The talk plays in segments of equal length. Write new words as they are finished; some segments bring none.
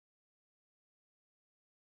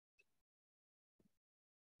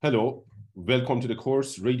Hello, welcome to the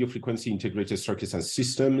course Radio Frequency Integrated Circuits and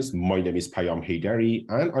Systems. My name is Payam Haydari,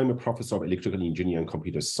 and I'm a professor of electrical engineering and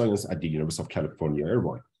computer science at the University of California,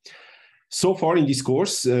 Irvine. So far in this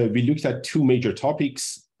course, we looked at two major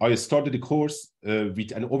topics. I started the course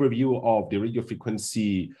with an overview of the radio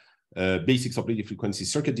frequency, basics of radio frequency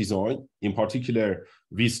circuit design. In particular,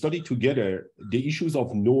 we studied together the issues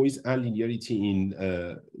of noise and linearity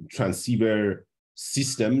in transceiver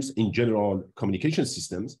systems, in general communication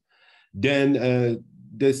systems. Then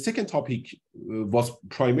the second topic was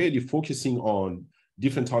primarily focusing on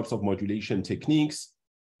different types of modulation techniques.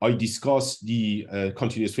 I discussed the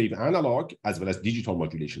continuous wave analog as well as digital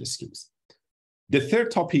modulation schemes. The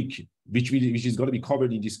third topic, which is going to be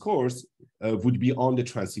covered in this course, would be on the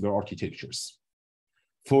transceiver architectures.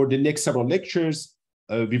 For the next several lectures,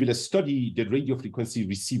 we will study the radio frequency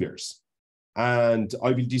receivers. And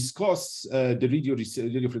I will discuss the radio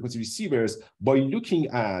frequency receivers by looking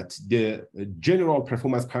at the general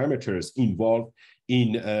performance parameters involved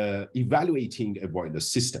in evaluating a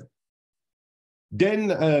wireless system. Then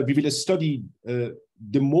we will study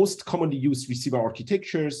the most commonly used receiver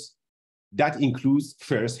architectures. That includes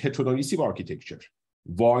first heterodyne receiver architecture,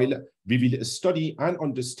 while we will study and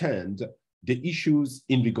understand the issues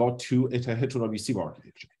in regard to a heterodyne receiver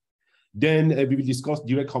architecture. Then we will discuss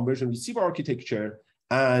direct conversion receiver architecture,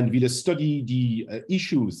 and we'll study the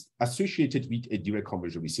issues associated with a direct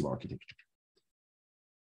conversion receiver architecture.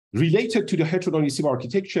 Related to the heterodyne receiver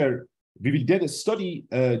architecture, we will then study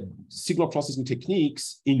signal processing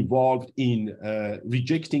techniques involved in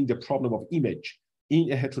rejecting the problem of image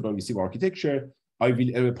in a heterodyne receiver architecture. I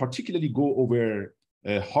will particularly go over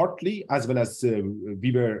Hartley as well as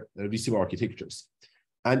Weaver receiver architectures.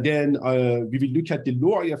 And then we will look at the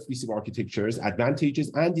low IF receiver architectures,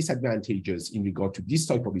 advantages and disadvantages in regard to this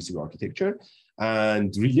type of receiver architecture.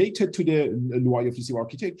 And related to the low IF receiver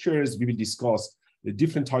architectures, we will discuss the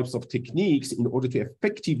different types of techniques in order to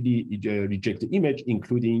effectively reject the image,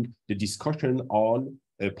 including the discussion on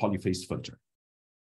a polyphase filter.